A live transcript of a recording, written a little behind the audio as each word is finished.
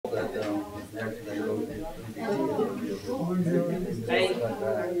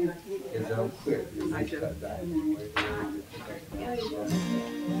worship.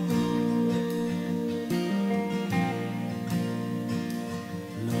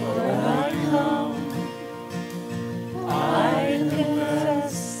 Lord, I come, I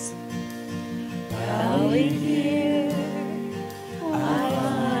confess, bowing here, I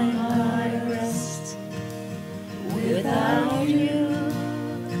find my rest. Without you,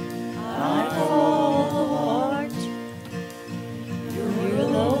 I fall apart. You're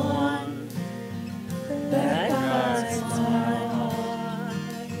the one that guides my heart.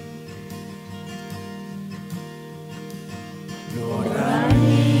 Lord, I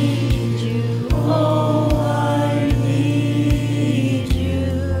need you, oh, I need you.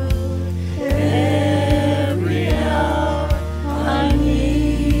 Every hour I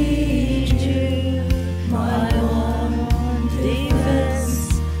need you. My one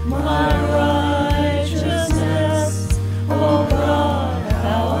defense, my righteousness, oh God,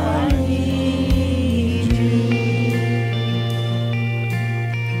 how I need you.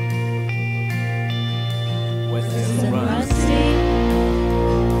 When rusty,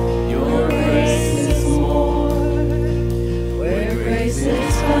 your grace is more. Where grace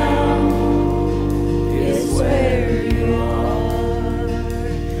is found is where you are.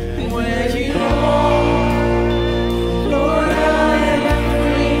 Where you are, Lord, I am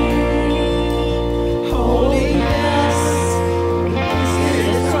free. Holiness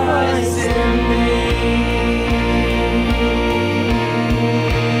is Christ in me.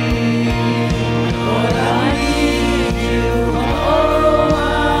 Lord, I need you. Oh,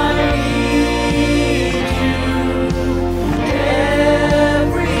 I need you.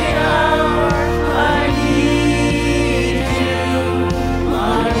 Every hour I need you.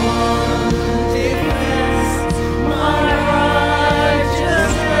 My one defense, my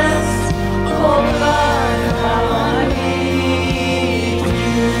righteousness. Oh God, how I need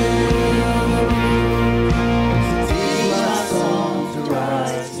you. Teach my song to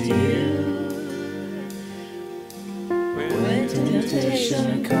rise to you. When temptation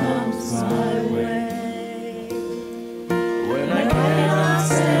comes my way, when I cannot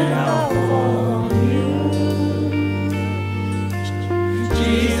stand, I'll fall on you.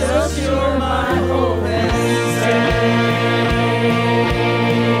 Jesus, you're my hope and stay.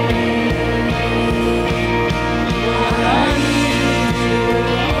 Lord, I need you.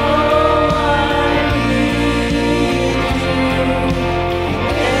 Oh, I need you.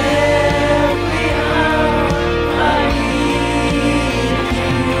 Every hour I need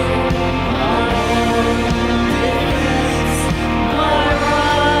you. My one defense, my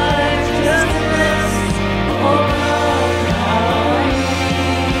righteousness. Oh God, how I need you.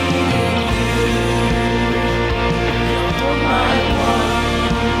 You're my one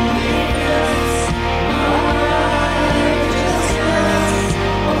defense, my righteousness.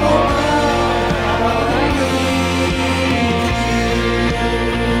 Oh God, how I need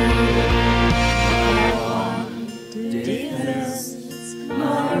you. Defense,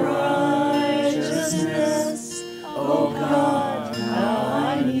 my righteousness. Oh God, how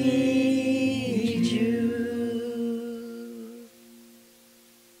I need you.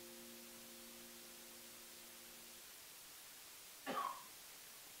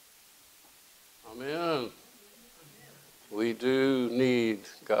 Amen. We do need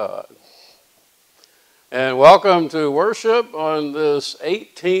God. And welcome to worship on this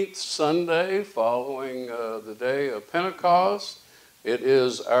 18th Sunday following the day of Pentecost. It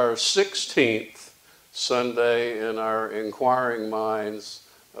is our 16th Sunday in our Inquiring Minds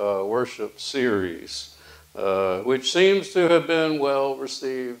worship series, which seems to have been well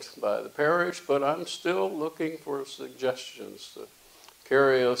received by the parish, but I'm still looking for suggestions to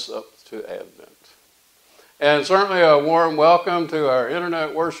carry us up to Advent. And certainly a warm welcome to our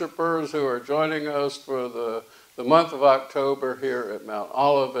internet worshipers who are joining us for the month of October here at Mount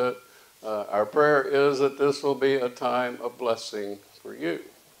Olivet. Our prayer is that this will be a time of blessing for you.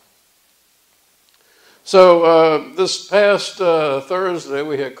 So this past Thursday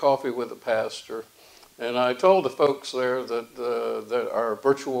we had coffee with the pastor, and I told the folks there that our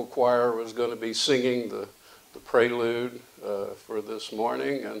virtual choir was going to be singing the prelude for this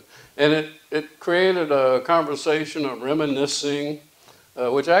morning, and it created a conversation of reminiscing,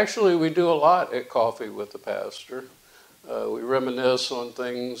 which actually we do a lot at Coffee with the Pastor. We reminisce on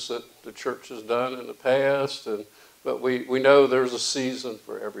things that the church has done in the past, but we know there's a season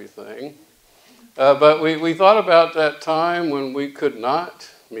for everything. But we thought about that time when we could not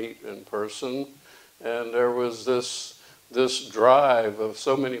meet in person, and there was this drive of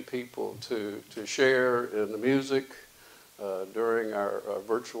so many people to share in the music during our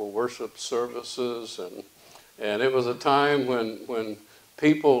virtual worship services, and it was a time when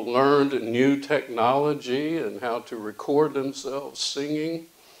People learned new technology and how to record themselves singing.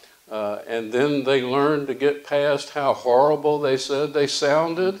 And then they learned to get past how horrible they said they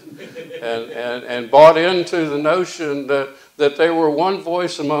sounded and bought into the notion that they were one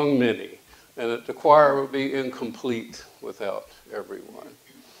voice among many and that the choir would be incomplete without everyone.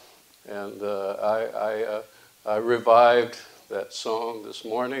 And I revived that song this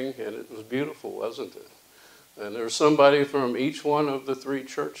morning, and it was beautiful, wasn't it? And there was somebody from each one of the three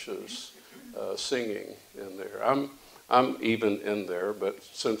churches singing in there. I'm even in there, but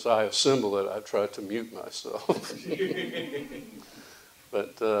since I assemble it, I try to mute myself.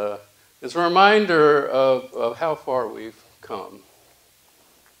 But it's a reminder of how far we've come.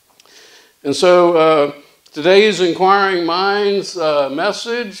 And so today's Inquiring Minds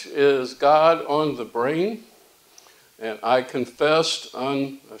message is God on the Brain. And I confessed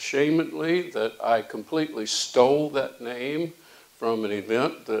unashamedly that I completely stole that name from an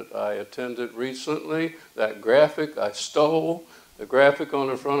event that I attended recently. That graphic I stole. The graphic on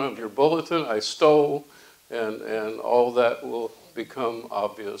the front of your bulletin I stole. And all that will become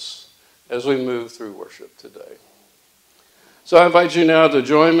obvious as we move through worship today. So I invite you now to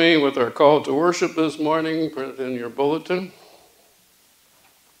join me with our call to worship this morning, printed in your bulletin.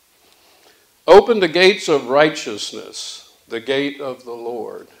 Open the gates of righteousness, the gate of the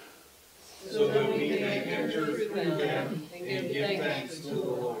Lord. So that we may enter through them and give thanks to the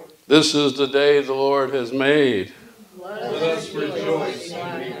Lord. This is the day the Lord has made. Let us rejoice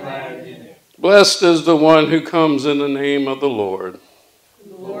and be glad in it. Blessed is the one who comes in the name of the Lord.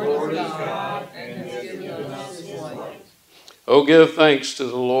 The Lord is God and has given us his light. Oh, give thanks to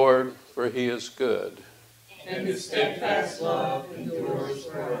the Lord, for he is good. And his steadfast love endures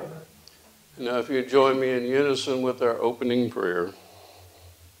forever. Now, if you join me in unison with our opening prayer.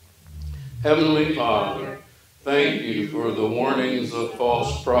 Heavenly Father, thank you for the warnings of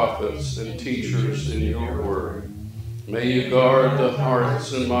false prophets and teachers in your word. May you guard the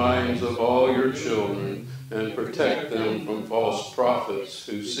hearts and minds of all your children and protect them from false prophets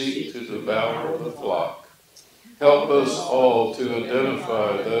who seek to devour the flock. Help us all to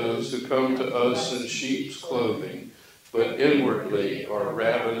identify those who come to us in sheep's clothing, but inwardly are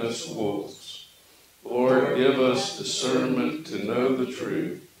ravenous wolves. Lord, give us discernment to know the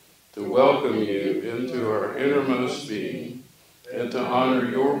truth, to welcome you into our innermost being, and to honor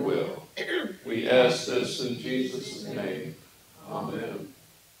your will. We ask this in Jesus' name. Amen.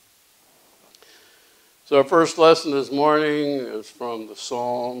 So our first lesson this morning is from the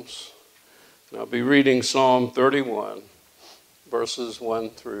Psalms. And I'll be reading Psalm 31, verses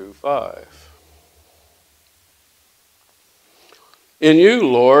 1 through 5. In you,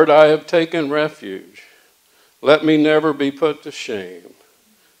 Lord, I have taken refuge. Let me never be put to shame.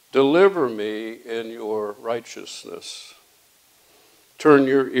 Deliver me in your righteousness. Turn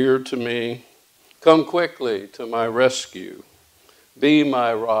your ear to me. Come quickly to my rescue. Be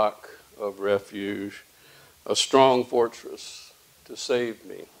my rock of refuge, a strong fortress to save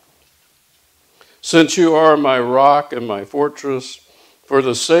me. Since you are my rock and my fortress, for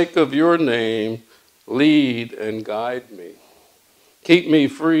the sake of your name, lead and guide me. Keep me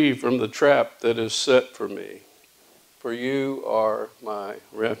free from the trap that is set for me, for you are my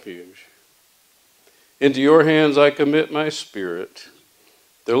refuge. Into your hands I commit my spirit.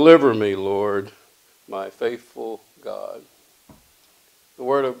 Deliver me, Lord, my faithful God. The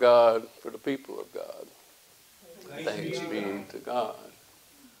word of God for the people of God. Thanks be to God.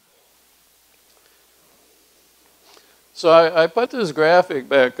 So I put this graphic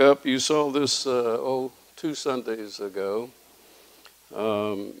back up. You saw this 2 Sundays ago.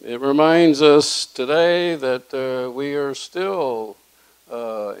 It reminds us today that we are still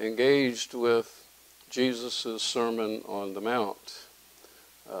engaged with Jesus' Sermon on the Mount.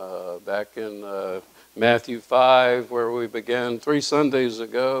 Back in Matthew 5, where we began 3 Sundays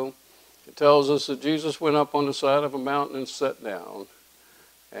ago, it tells us that Jesus went up on the side of a mountain and sat down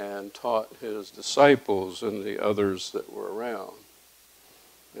and taught his disciples and the others that were around.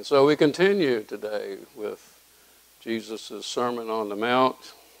 And so we continue today with Jesus' Sermon on the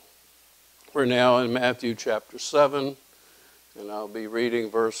Mount. We're now in Matthew chapter 7, and I'll be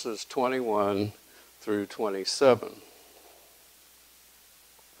reading verses 21 through 27.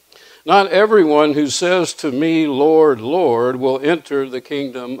 Not everyone who says to me, Lord, Lord, will enter the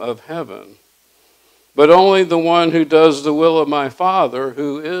kingdom of heaven, but only the one who does the will of my Father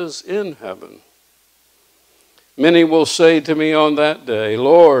who is in heaven. Many will say to me on that day,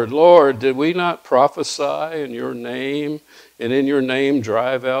 Lord, Lord, did we not prophesy in your name, and in your name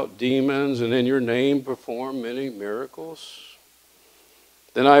drive out demons, and in your name perform many miracles?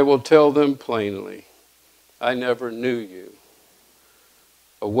 Then I will tell them plainly, I never knew you.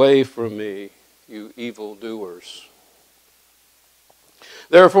 away from me, you evildoers.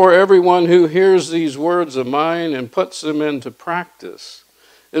 Therefore, everyone who hears these words of mine and puts them into practice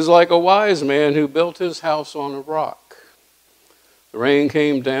is like a wise man who built his house on a rock. The rain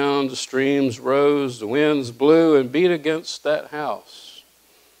came down, the streams rose, the winds blew and beat against that house.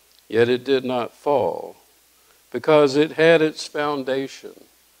 Yet it did not fall, because it had its foundation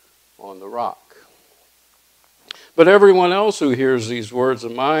on the rock. But everyone else who hears these words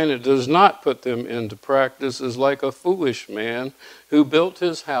of mine and does not put them into practice is like a foolish man who built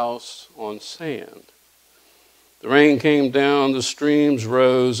his house on sand. The rain came down, the streams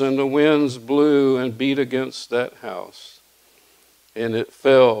rose, and the winds blew and beat against that house, and it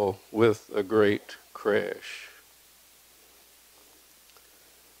fell with a great crash.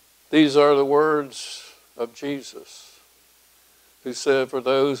 These are the words of Jesus, who said, for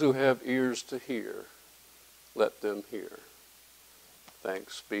those who have ears to hear, let them hear.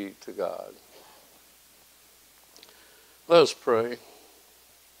 Thanks be to God. Let us pray.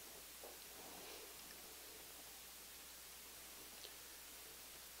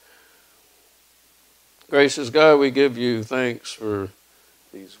 Gracious God, we give you thanks for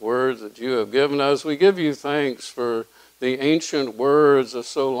these words that you have given us. We give you thanks for the ancient words of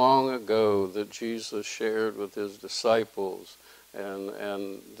so long ago that Jesus shared with his disciples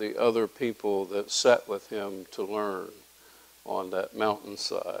and the other people that sat with him to learn on that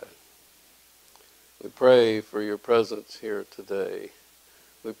mountainside. We pray for your presence here today.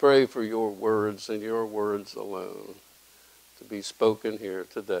 We pray for your words and your words alone to be spoken here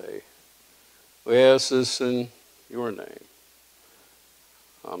today. We ask this in your name.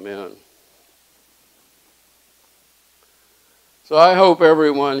 Amen. So I hope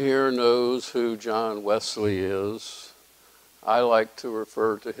everyone here knows who John Wesley is. I like to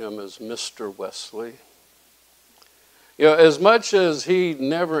refer to him as Mr. Wesley. You know, as much as he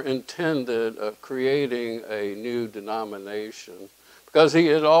never intended of creating a new denomination, because he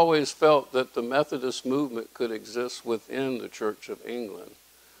had always felt that the Methodist movement could exist within the Church of England.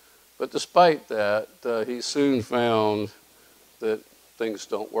 But despite that, he soon found that things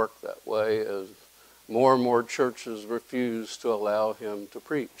don't work that way, as more and more churches refuse to allow him to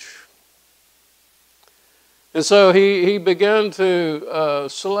preach. And so he began to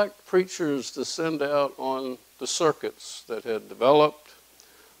select preachers to send out on the circuits that had developed,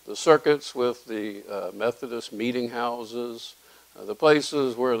 the circuits with the Methodist meeting houses, the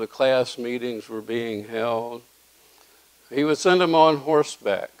places where the class meetings were being held. He would send them on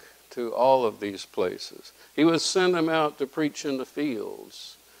horseback to all of these places. He would send them out to preach in the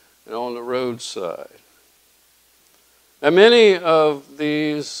fields and on the roadside. And many of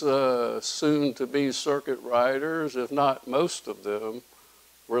these soon-to-be circuit riders, if not most of them,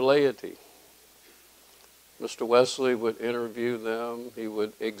 were laity. Mr. Wesley would interview them. He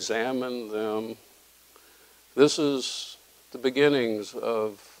would examine them. This is the beginnings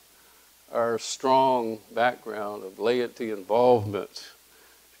of our strong background of laity involvement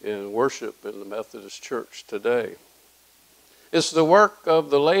in worship in the Methodist Church today. It's the work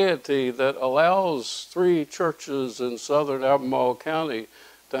of the laity that allows 3 churches in southern Albemarle County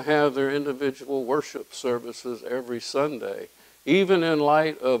to have their individual worship services every Sunday, even in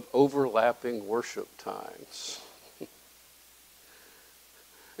light of overlapping worship times.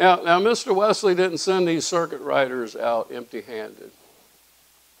 Now, Mr. Wesley didn't send these circuit riders out empty-handed.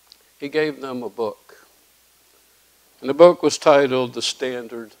 He gave them a book. And the book was titled The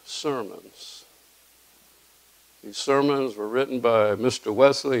Standard Sermons. These sermons were written by Mr.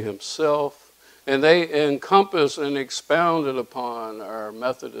 Wesley himself, and they encompass and expounded upon our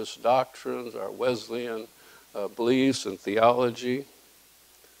Methodist doctrines, our Wesleyan beliefs and theology.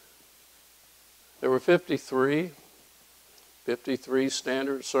 There were 53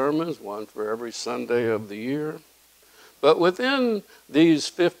 standard sermons, one for every Sunday of the year. But within these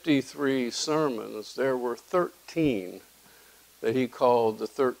 53 sermons, there were 13 that he called the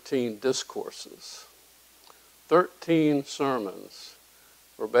 13 discourses. 13 sermons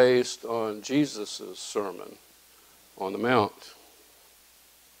were based on Jesus' Sermon on the Mount.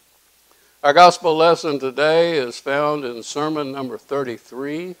 Our gospel lesson today is found in sermon number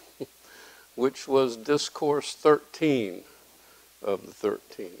 33, which was discourse 13 of the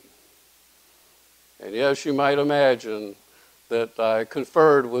 13. And yes, you might imagine that I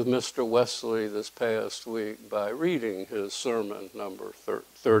conferred with Mr. Wesley this past week by reading his sermon number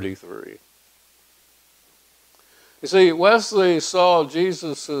 33. You see, Wesley saw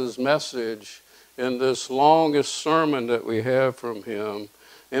Jesus' message in this longest sermon that we have from him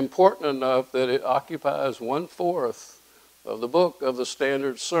important enough that it occupies 1/4 of the book of the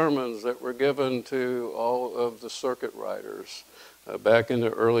standard sermons that were given to all of the circuit riders back in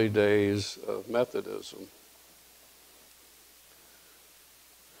the early days of Methodism.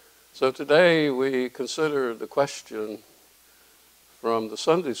 So today we consider the question from the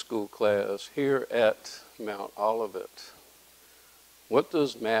Sunday school class here at Mount Olivet. What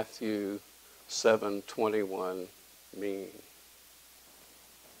does Matthew 7:21 mean?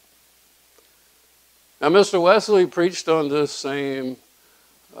 Now, Mr. Wesley preached on this same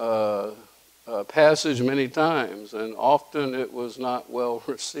passage many times, and often it was not well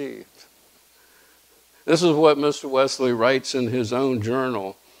received. This is what Mr. Wesley writes in his own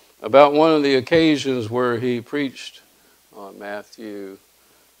journal about one of the occasions where he preached on Matthew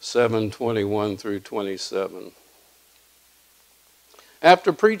 7:21 through 27.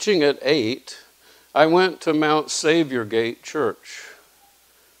 After preaching at 8, I went to Mount Savior Gate Church.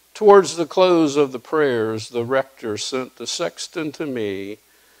 Towards the close of the prayers, the rector sent the sexton to me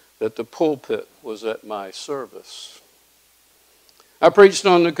that the pulpit was at my service. I preached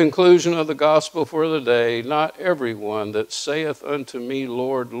on the conclusion of the gospel for the day, not everyone that saith unto me,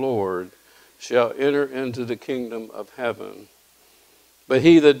 Lord, Lord, shall enter into the kingdom of heaven, but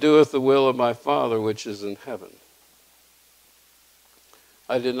he that doeth the will of my Father which is in heaven.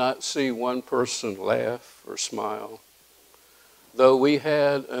 I did not see one person laugh or smile, though we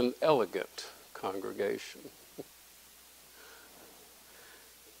had an elegant congregation.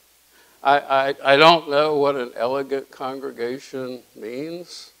 I don't know what an elegant congregation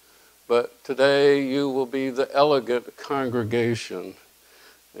means, but today you will be the elegant congregation.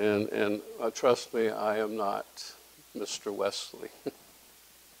 And trust me, I am not Mr. Wesley.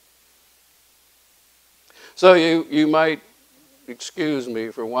 So you might excuse me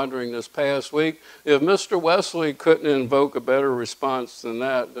for wondering this past week, if Mr. Wesley couldn't invoke a better response than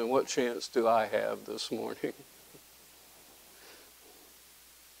that, then what chance do I have this morning?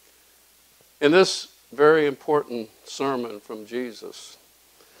 In this very important sermon from Jesus,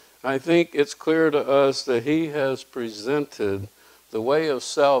 I think it's clear to us that he has presented the way of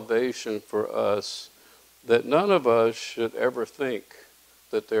salvation for us, that none of us should ever think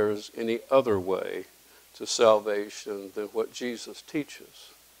that there's any other way to salvation than what Jesus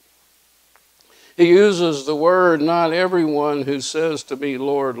teaches. He uses the word, not everyone who says to me,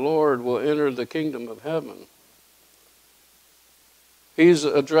 Lord, Lord, will enter the kingdom of heaven. He's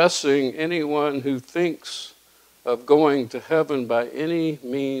addressing anyone who thinks of going to heaven by any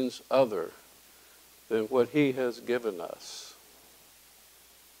means other than what he has given us.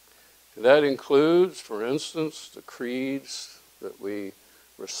 That includes, for instance, the creeds that we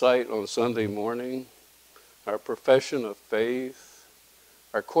recite on Sunday morning, our profession of faith,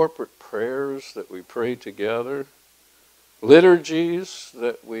 our corporate prayers that we pray together, liturgies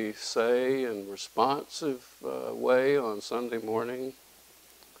that we say in responsive way on Sunday morning,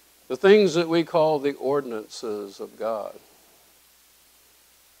 the things that we call the ordinances of God.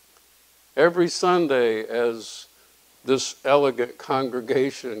 Every Sunday, as this elegant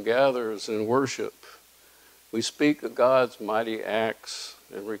congregation gathers in worship, we speak of God's mighty acts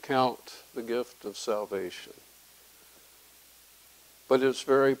and recount the gift of salvation. But it's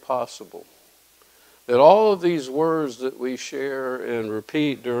very possible that all of these words that we share and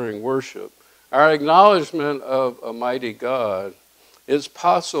repeat during worship, our acknowledgement of a mighty God, it's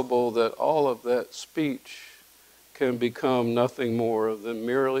possible that all of that speech can become nothing more than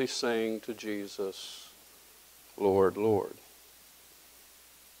merely saying to Jesus, Lord, Lord,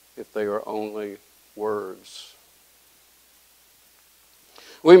 if they are only words.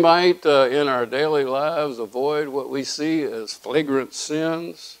 We might, in our daily lives, avoid what we see as flagrant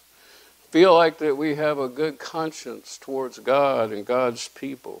sins, feel like that we have a good conscience towards God and God's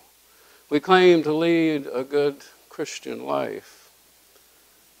people. We claim to lead a good Christian life.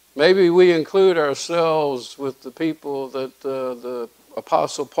 Maybe we include ourselves with the people that the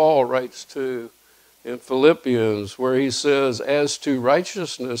Apostle Paul writes to in Philippians, where he says, as to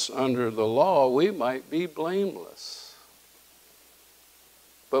righteousness under the law, we might be blameless,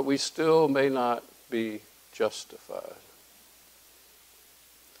 but we still may not be justified.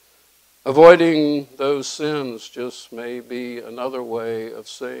 Avoiding those sins just may be another way of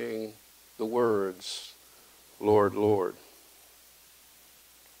saying the words, Lord, Lord.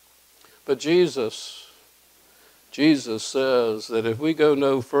 But Jesus says that if we go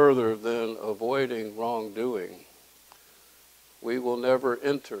no further than avoiding wrongdoing, we will never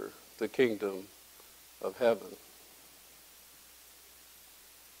enter the kingdom of heaven.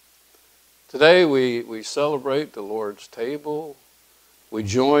 Today we celebrate the Lord's table. We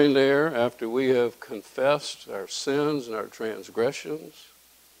join there after we have confessed our sins and our transgressions.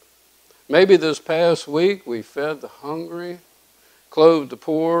 Maybe this past week we fed the hungry, clothed the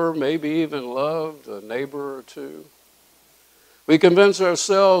poor, maybe even loved a neighbor or two. We convince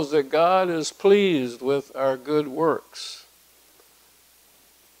ourselves that God is pleased with our good works,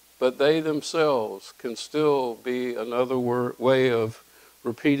 but they themselves can still be another way of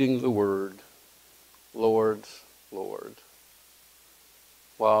repeating the word, Lord, Lord,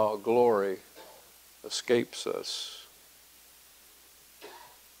 while glory escapes us.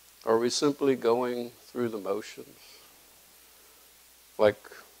 Are we simply going through the motions like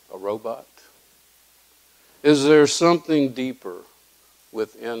a robot? Is there something deeper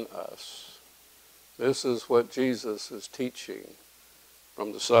within us? This is what Jesus is teaching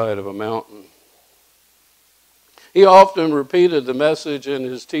from the side of a mountain. He often repeated the message in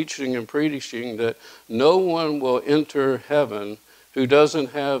his teaching and preaching that no one will enter heaven who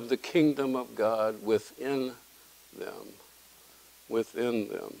doesn't have the kingdom of God within them. Within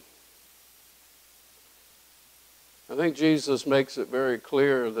them. I think Jesus makes it very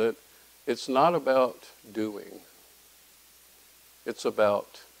clear that it's not about doing. It's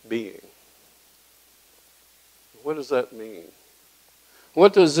about being. What does that mean?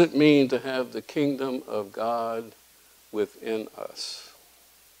 What does it mean to have the kingdom of God within us?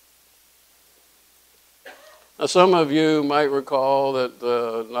 Now, some of you might recall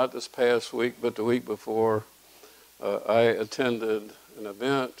that not this past week, but the week before, I attended an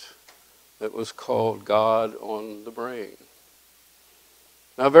event that was called God on the Brain.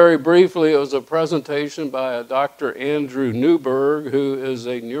 Now, very briefly, it was a presentation by a Dr. Andrew Newberg, who is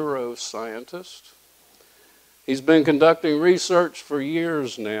a neuroscientist. He's been conducting research for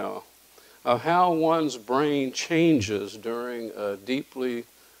years now of how one's brain changes during a deeply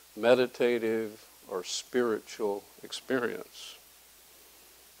meditative or spiritual experience.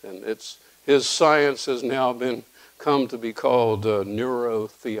 And his science has now come to be called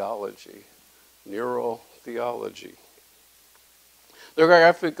neurotheology. Neurotheology. The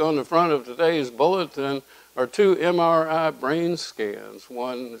graphic on the front of today's bulletin are two MRI brain scans.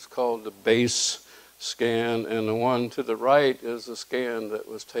 One is called the base scan, and the one to the right is a scan that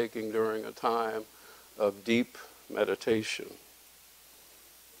was taken during a time of deep meditation.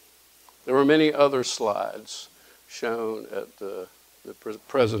 There were many other slides shown at the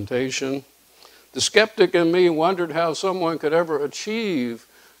presentation. The skeptic in me wondered how someone could ever achieve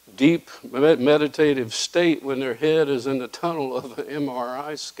deep meditative state when their head is in the tunnel of an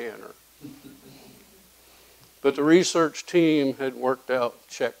MRI scanner. But the research team had worked out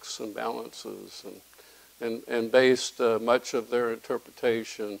checks and balances and based much of their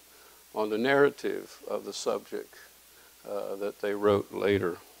interpretation on the narrative of the subject that they wrote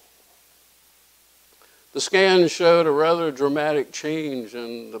later. The scan showed a rather dramatic change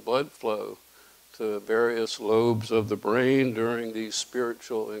in the blood flow to various lobes of the brain during these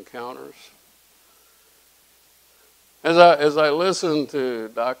spiritual encounters. As I listened to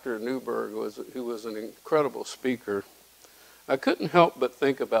Dr. Newberg, who was an incredible speaker, I couldn't help but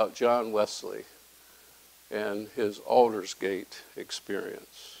think about John Wesley and his Aldersgate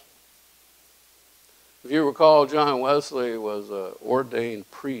experience. If you recall, John Wesley was an ordained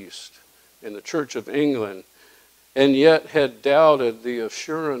priest in the Church of England, and yet had doubted the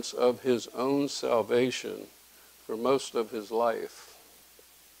assurance of his own salvation for most of his life.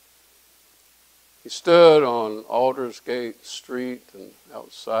 He stood on Aldersgate Street and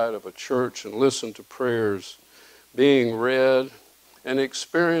outside of a church and listened to prayers being read and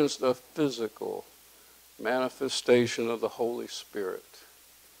experienced a physical manifestation of the Holy Spirit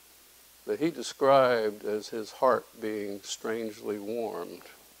that he described as his heart being strangely warmed.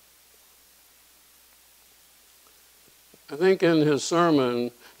 I think in his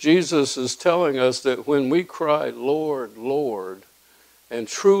sermon, Jesus is telling us that when we cry, Lord, Lord, and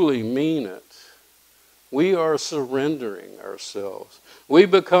truly mean it, we are surrendering ourselves. We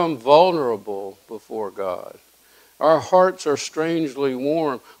become vulnerable before God. Our hearts are strangely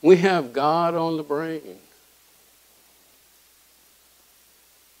warm. We have God on the brain.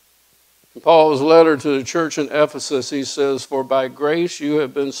 In Paul's letter to the church in Ephesus, he says, "For by grace you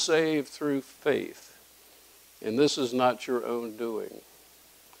have been saved through faith. And this is not your own doing.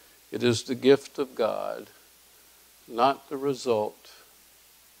 It is the gift of God, not the result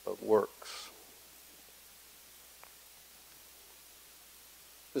of works."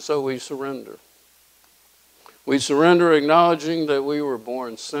 And so we surrender. We surrender acknowledging that we were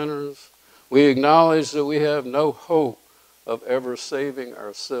born sinners. We acknowledge that we have no hope of ever saving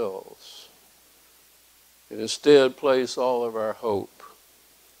ourselves. And instead place all of our hope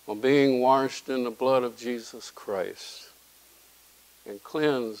on being washed in the blood of Jesus Christ and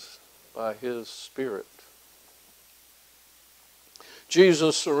cleansed by his Spirit.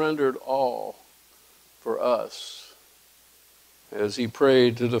 Jesus surrendered all for us as he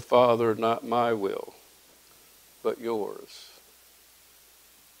prayed to the Father, "Not my will, but yours."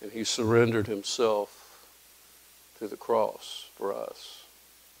 and he surrendered himself to the cross for us.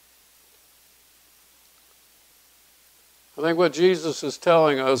 I think what Jesus is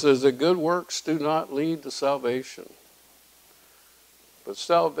telling us is that good works do not lead to salvation, but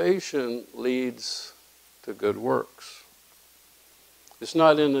salvation leads to good works. It's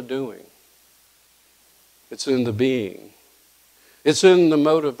not in the doing. It's in the being. It's in the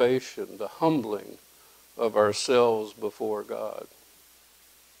motivation, the humbling of ourselves before God.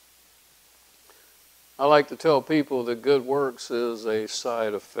 I like to tell people that good works is a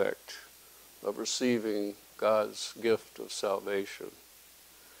side effect of receiving God's gift of salvation.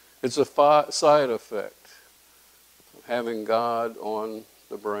 It's a side effect of having God on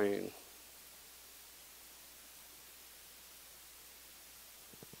the brain.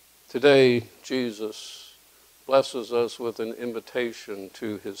 Today, Jesus blesses us with an invitation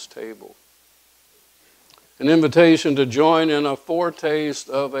to his table. An invitation to join in a foretaste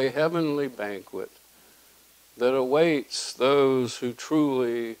of a heavenly banquet that awaits those who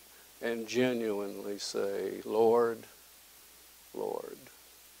truly and genuinely say, Lord, Lord.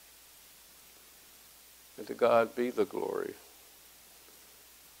 And to God be the glory.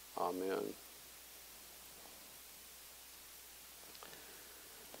 Amen.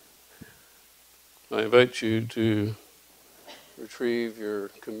 I invite you to retrieve your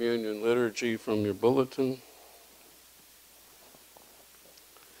communion liturgy from your bulletin.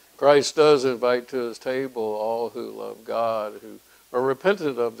 Christ does invite to his table all who love God, who are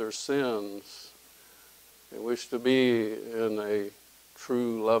repentant of their sins, and wish to be in a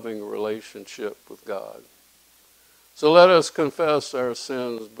true loving relationship with God. So let us confess our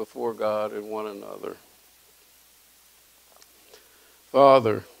sins before God and one another.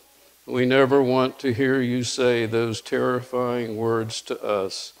 Father, we never want to hear you say those terrifying words to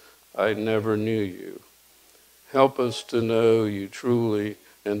us, I never knew you. Help us to know you truly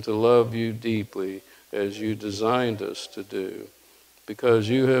and to love you deeply as you designed us to do, because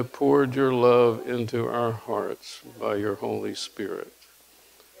you have poured your love into our hearts by your Holy Spirit.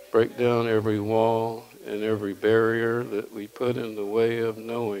 Break down every wall and every barrier that we put in the way of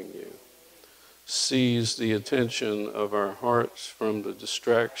knowing you. Seize the attention of our hearts from the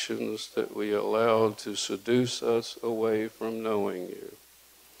distractions that we allow to seduce us away from knowing you.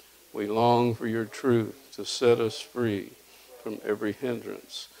 We long for your truth to set us free from every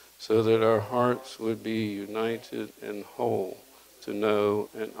hindrance, so that our hearts would be united and whole to know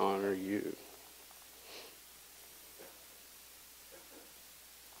and honor you.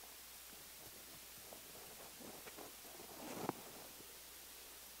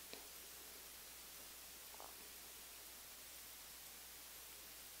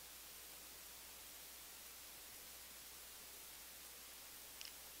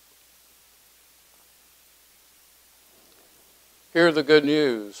 Hear the good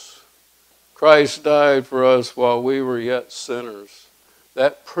news. Christ died for us while we were yet sinners.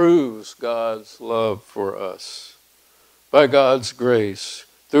 That proves God's love for us. By God's grace,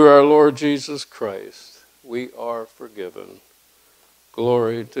 through our Lord Jesus Christ, we are forgiven.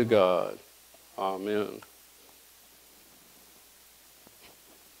 Glory to God. Amen.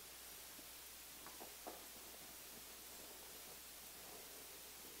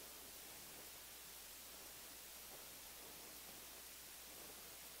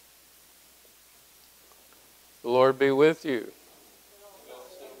 The Lord be with you.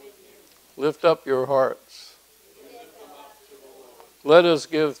 Lift up your hearts. Let us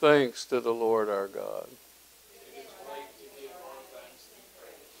give thanks to the Lord our God.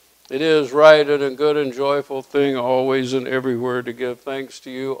 It is right and a good and joyful thing always and everywhere to give thanks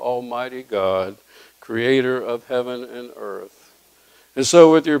to you, Almighty God, Creator of heaven and earth. And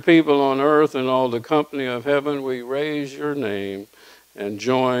so with your people on earth and all the company of heaven, we raise your name and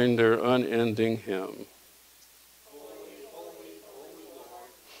join their unending hymn.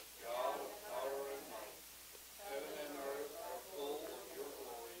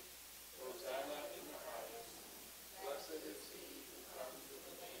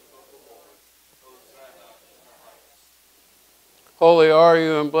 Holy are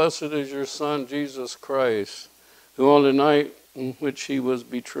you, and blessed is your Son, Jesus Christ, who on the night in which he was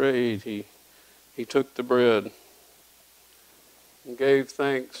betrayed, he took the bread and gave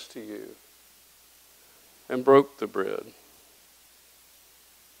thanks to you and broke the bread.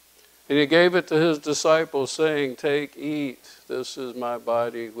 And he gave it to his disciples, saying, take, eat, this is my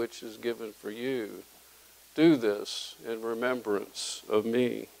body which is given for you. Do this in remembrance of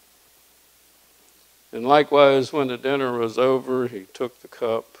me. And likewise, when the dinner was over, he took the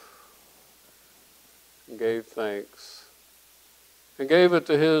cup and gave thanks and gave it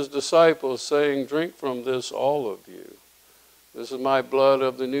to his disciples, saying, drink from this, all of you. This is my blood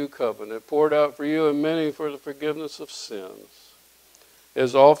of the new covenant, poured out for you and many for the forgiveness of sins.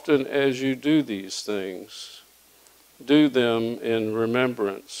 As often as you do these things, do them in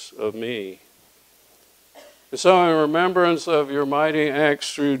remembrance of me. And so in remembrance of your mighty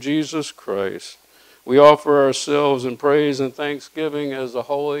acts through Jesus Christ, we offer ourselves in praise and thanksgiving as a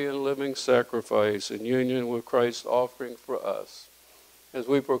holy and living sacrifice in union with Christ's offering for us, as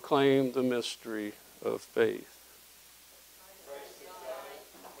we proclaim the mystery of faith.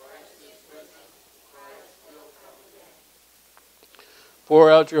 Pour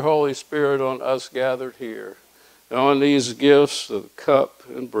out your Holy Spirit on us gathered here, and on these gifts of cup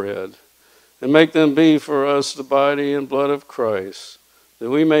and bread, and make them be for us the body and blood of Christ, that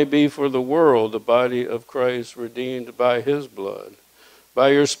we may be for the world the body of Christ redeemed by his blood. By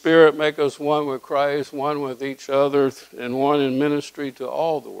your Spirit, make us one with Christ, one with each other, and one in ministry to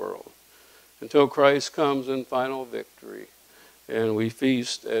all the world, until Christ comes in final victory, and we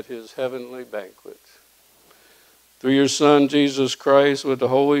feast at his heavenly banquet. Through your Son, Jesus Christ, with the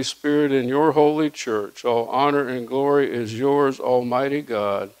Holy Spirit in your holy church, all honor and glory is yours, Almighty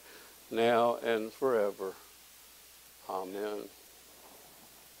God, now and forever. Amen.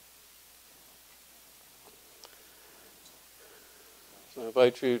 So I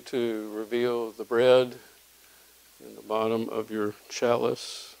invite you to reveal the bread in the bottom of your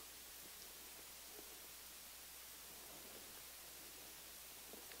chalice.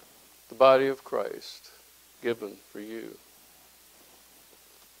 The body of Christ given for you.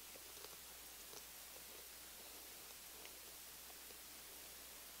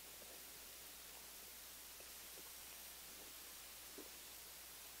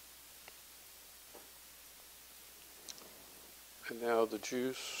 And now the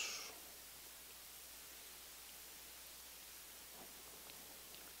juice.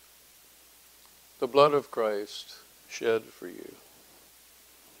 The blood of Christ shed for you.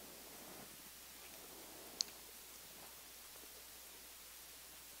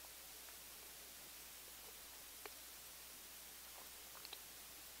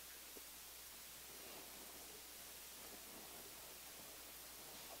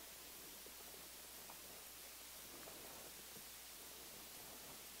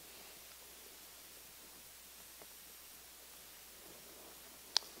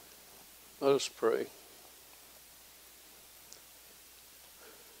 Let us pray.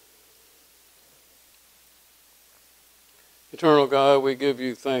 Eternal God, we give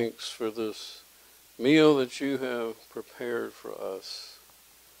you thanks for this meal that you have prepared for us,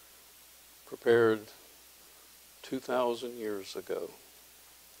 prepared 2,000 years ago.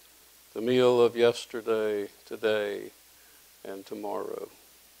 The meal of yesterday, today, and tomorrow.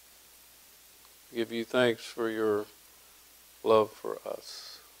 We give you thanks for your love for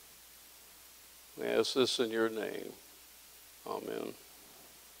us. We ask this in your name. Amen.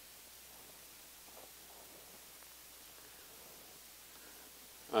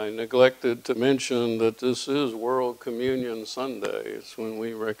 I neglected to mention that this is World Communion Sunday. It's when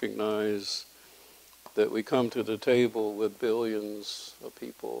we recognize that we come to the table with billions of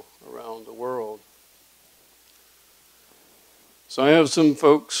people around the world. So I have some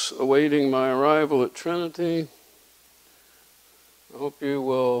folks awaiting my arrival at Trinity. I hope you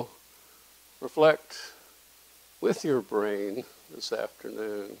will reflect with your brain this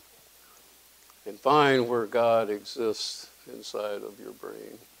afternoon and find where God exists inside of your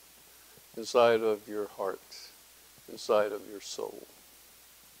brain, inside of your heart, inside of your soul.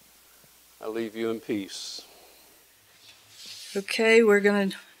 I leave you in peace. Okay, we're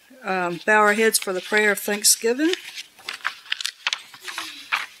going to bow our heads for the prayer of thanksgiving.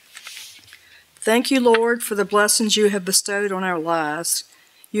 Thank you, Lord, for the blessings you have bestowed on our lives.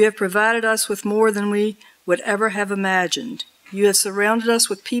 You have provided us with more than we would ever have imagined. You have surrounded us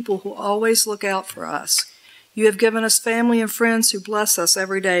with people who always look out for us. You have given us family and friends who bless us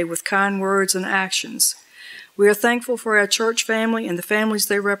every day with kind words and actions. We are thankful for our church family and the families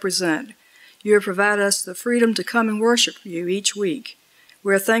they represent. You have provided us the freedom to come and worship you each week.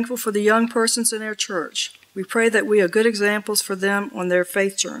 We are thankful for the young persons in our church. We pray that we are good examples for them on their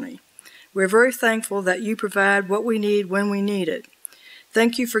faith journey. We are very thankful that you provide what we need when we need it.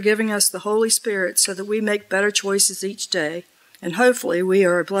 Thank you for giving us the Holy Spirit so that we make better choices each day, and hopefully we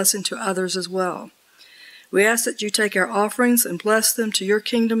are a blessing to others as well. We ask that you take our offerings and bless them to your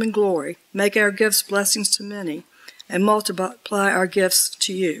kingdom and glory, make our gifts blessings to many, and multiply our gifts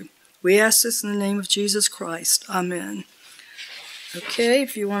to you. We ask this in the name of Jesus Christ. Amen. Okay,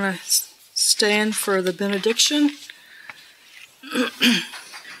 if you want to stand for the benediction.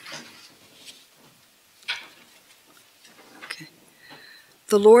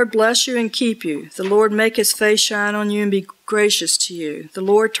 The Lord bless you and keep you. The Lord make his face shine on you and be gracious to you. The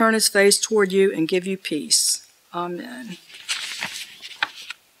Lord turn his face toward you and give you peace. Amen.